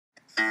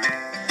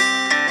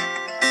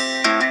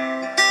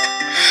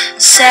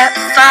Set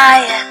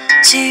fire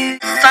to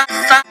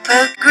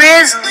a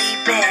grizzly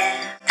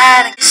bear.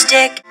 Add a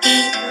stick,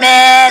 eat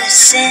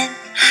medicine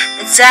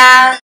that's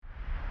out.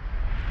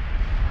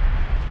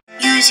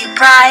 Use your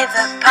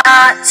private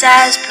parts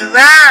as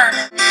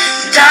piranha.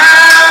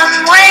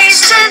 Dumb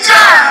ways to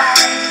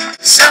die.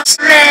 So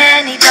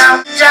many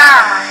dumb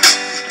die.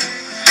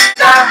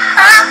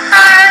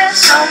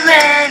 So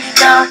many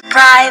dumb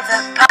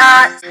private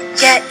parts.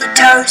 Get your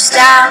toast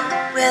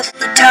out with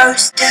your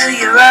toast. Do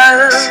your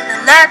own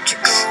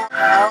electrical.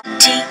 Oh,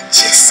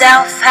 teach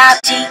yourself how to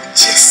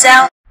teach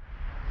yourself.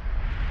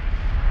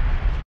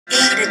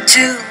 Eat a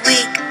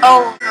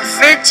 2-week-old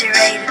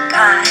refrigerated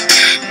pie.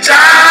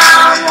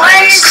 Dumb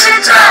ways to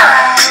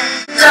die.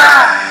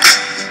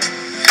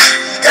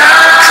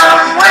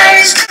 Dumb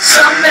ways.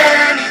 So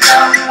many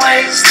dumb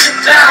ways to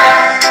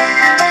die.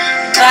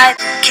 Invite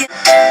the kid,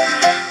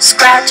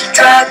 scratch a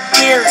drug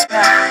dealer's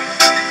pride.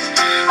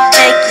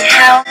 Take your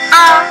helmet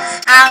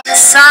off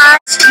outside.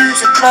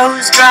 Use a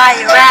clothes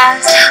dryer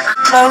as a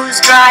clothes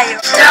dryer.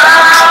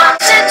 Dumb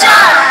to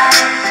die.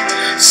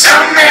 So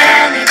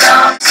many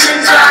dumb to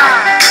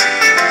die.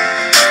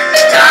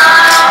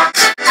 Dumb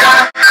to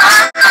die.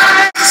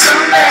 So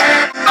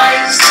many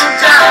ways to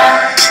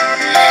die.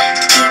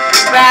 Keep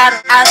a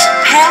rattle as a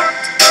pet.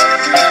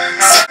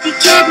 Set your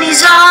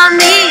kidneys on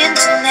the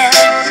internet.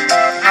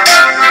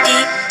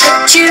 Eat a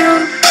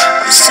tube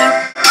of soup.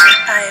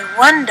 I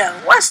wonder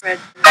what's red.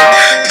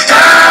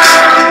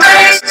 Dumb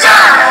ways to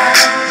die.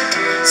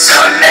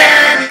 So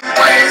many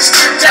ways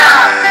to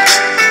die.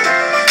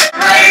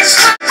 Ways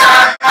to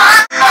die.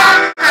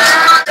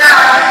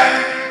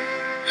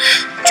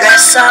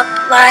 Dress up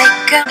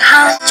like a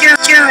hunter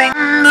during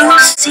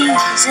moose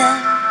season.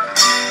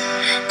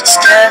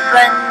 Disturb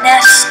a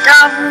nest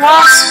of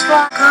wasps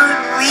for good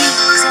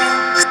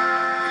reasons.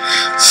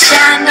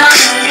 Stand on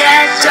the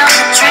edge of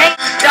a train,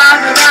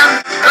 drive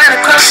around, run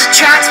across the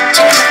tracks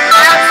between the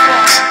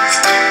platforms.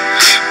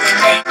 They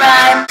may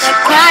rhyme,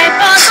 they're quite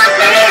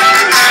possibly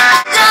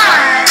die.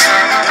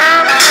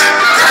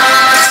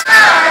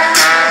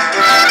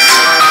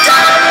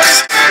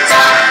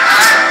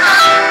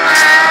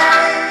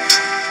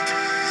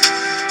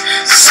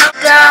 So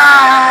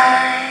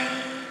die.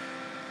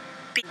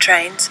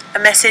 Trains. A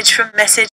message from message.